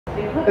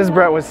This is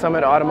Brett with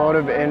Summit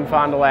Automotive in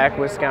Fond du Lac,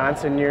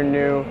 Wisconsin, your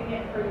new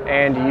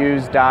and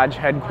used Dodge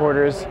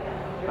headquarters.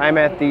 I'm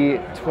at the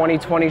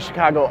 2020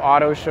 Chicago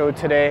Auto Show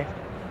today,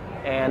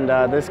 and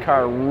this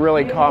car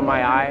really caught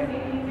my eye.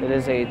 It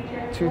is a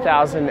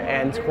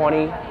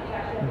 2020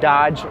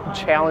 Dodge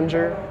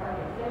Challenger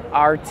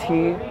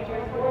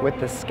RT with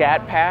the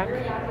Scat Pack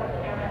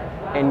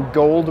in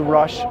Gold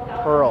Rush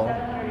Pearl.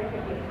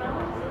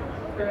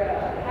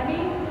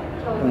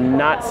 I've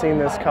not seen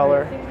this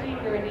color.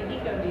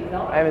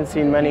 I haven't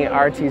seen many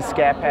RT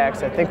Scat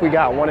Packs. I think we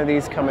got one of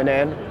these coming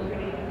in.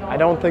 I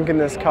don't think in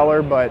this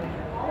color, but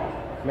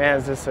man,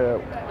 is this a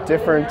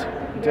different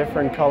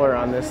color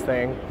on this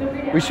thing.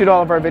 We shoot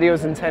all of our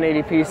videos in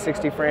 1080p,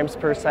 60 frames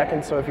per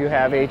second, so if you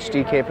have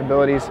HD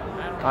capabilities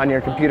on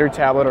your computer,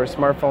 tablet, or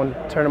smartphone,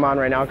 turn them on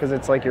right now, because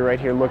it's like you're right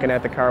here looking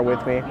at the car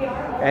with me.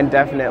 And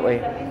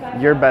definitely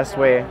your best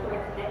way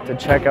to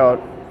check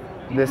out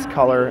this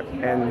color,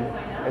 and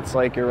it's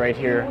like you're right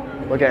here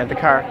looking at the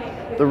car.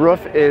 The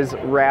roof is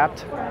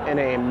wrapped in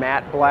a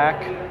matte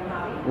black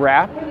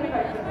wrap,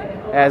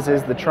 as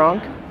is the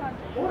trunk.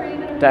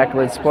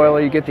 Backlit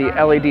spoiler, you get the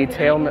LED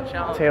tail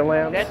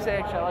lamps,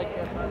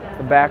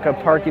 the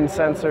backup parking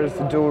sensors,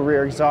 the dual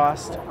rear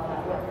exhaust.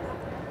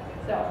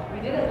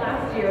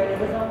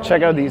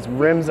 Check out these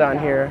rims on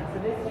here.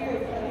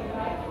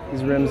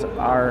 These rims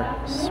are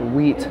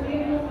sweet.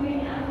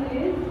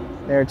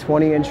 They're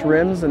 20-inch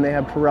rims, and they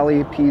have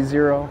Pirelli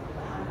P0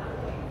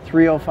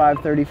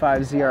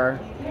 305/35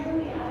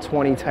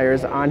 ZR20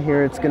 tires on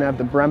here. It's going to have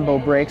the Brembo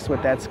brakes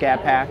with that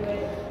Scat Pack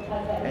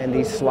and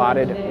these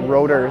slotted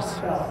rotors.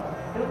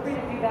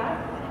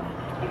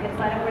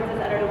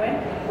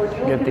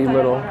 Get the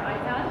little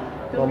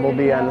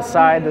Bumblebee on the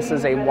side. This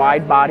is a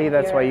wide body,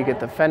 that's why you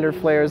get the fender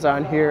flares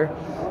on here.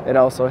 It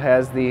also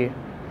has the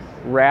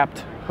wrapped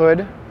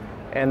hood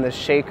and the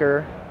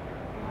shaker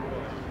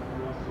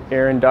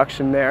air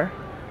induction there.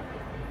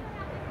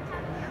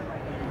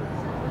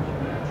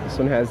 This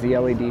one has the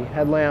LED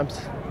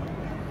headlamps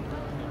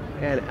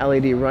and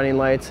LED running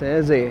lights. It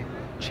is a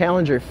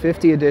Challenger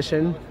 50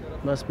 edition.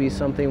 Must be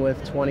something with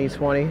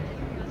 2020.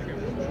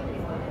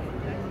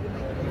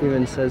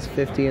 Even says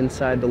 50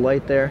 inside the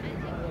light there.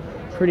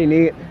 Pretty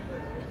neat.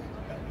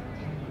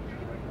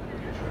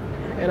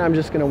 And I'm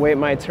just gonna wait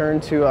my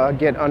turn to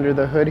get under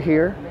the hood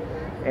here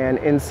and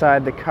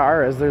inside the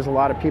car, as there's a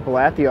lot of people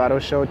at the auto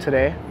show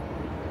today.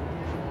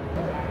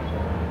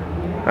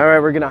 All right,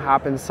 we're gonna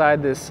hop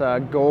inside this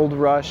Gold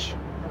Rush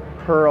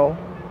Pearl.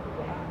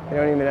 They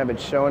don't even have it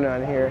shown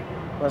on here.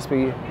 Must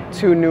be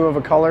too new of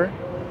a color.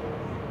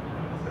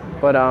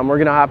 But we're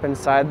gonna hop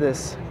inside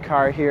this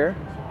car here.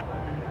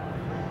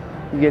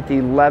 You get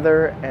the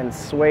leather and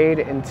suede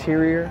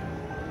interior,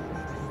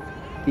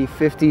 the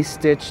 50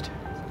 stitched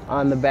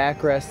on the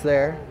backrest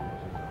there.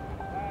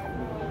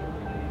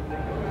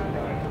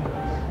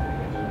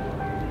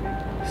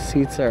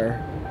 Seats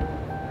are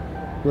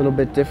a little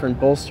bit different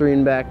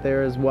bolstering back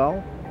there as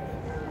well.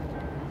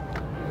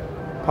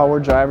 Power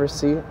driver's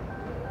seat.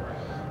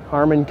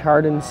 Harman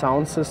Kardon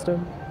sound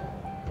system.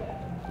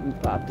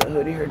 Pop the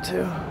hood here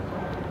too.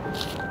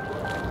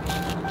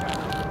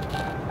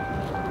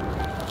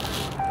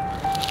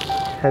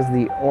 Has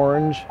the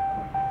orange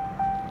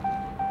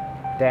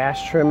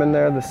dash trim in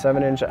there, the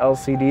 7-inch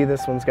LCD.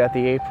 This one's got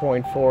the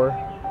 8.4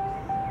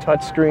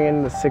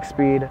 touchscreen, the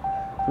 6-speed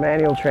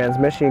manual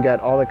transmission. You got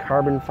all the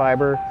carbon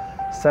fiber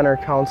center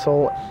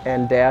console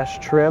and dash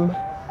trim,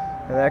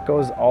 and that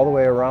goes all the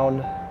way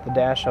around the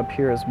dash up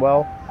here as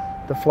well.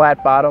 The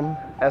flat bottom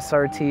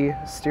SRT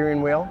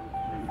steering wheel.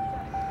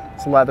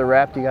 It's leather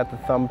wrapped. You got the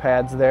thumb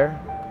pads there,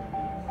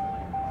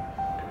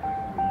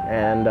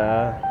 and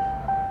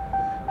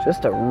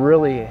just a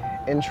really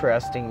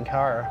interesting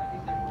car.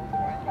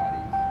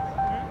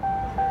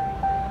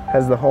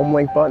 Has the home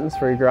link buttons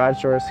for your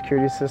garage door,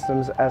 security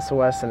systems,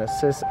 SOS and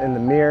assist in the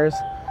mirrors.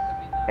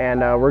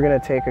 And we're gonna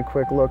take a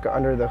quick look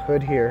under the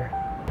hood here.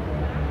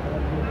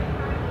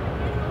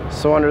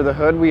 So under the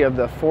hood, we have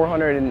the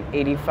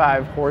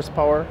 485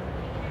 horsepower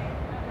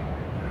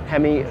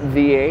HEMI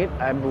V8.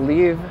 I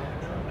believe,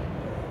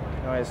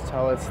 I always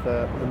tell it's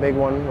the big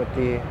one with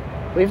the,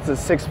 I believe it's a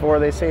 6.4.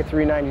 They say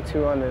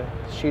 392 on the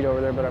sheet over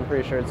there, but I'm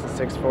pretty sure it's a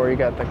 6.4. You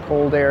got the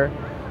cold air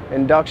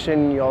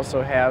induction. You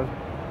also have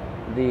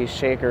the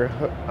shaker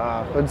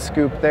hood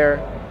scoop there.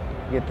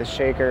 You get the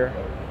shaker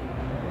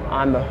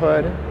on the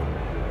hood.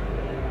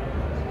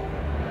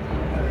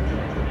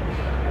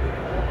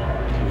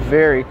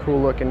 Very cool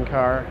looking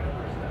car.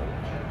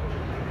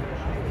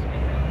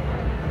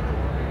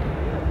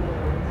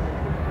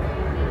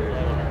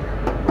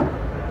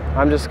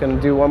 I'm just going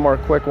to do one more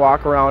quick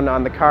walk around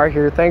on the car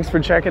here. Thanks for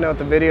checking out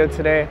the video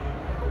today.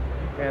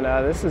 And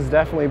this has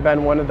definitely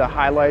been one of the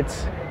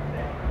highlights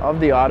of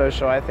the auto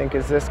show, I think,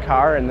 is this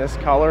car and this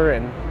color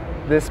and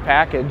this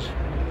package.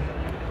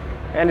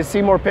 And to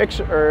see more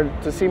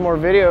to see more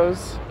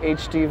videos,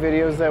 HD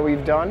videos that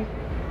we've done,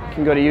 you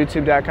can go to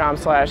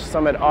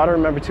youtube.com/summitauto.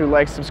 Remember to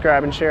like,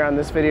 subscribe, and share on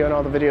this video and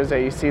all the videos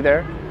that you see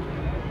there.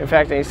 In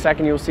fact, in a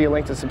second you'll see a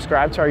link to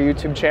subscribe to our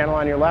YouTube channel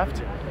on your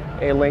left,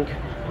 a link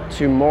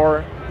to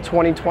more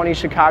 2020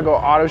 Chicago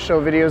Auto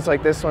Show videos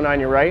like this one on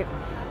your right.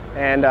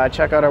 And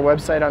check out our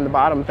website on the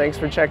bottom. Thanks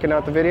for checking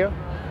out the video.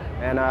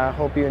 And I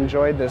hope you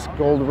enjoyed this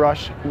Gold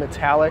Rush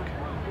Metallic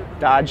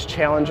Dodge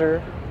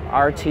Challenger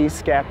RT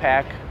Scat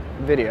Pack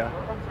video.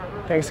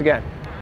 Thanks again.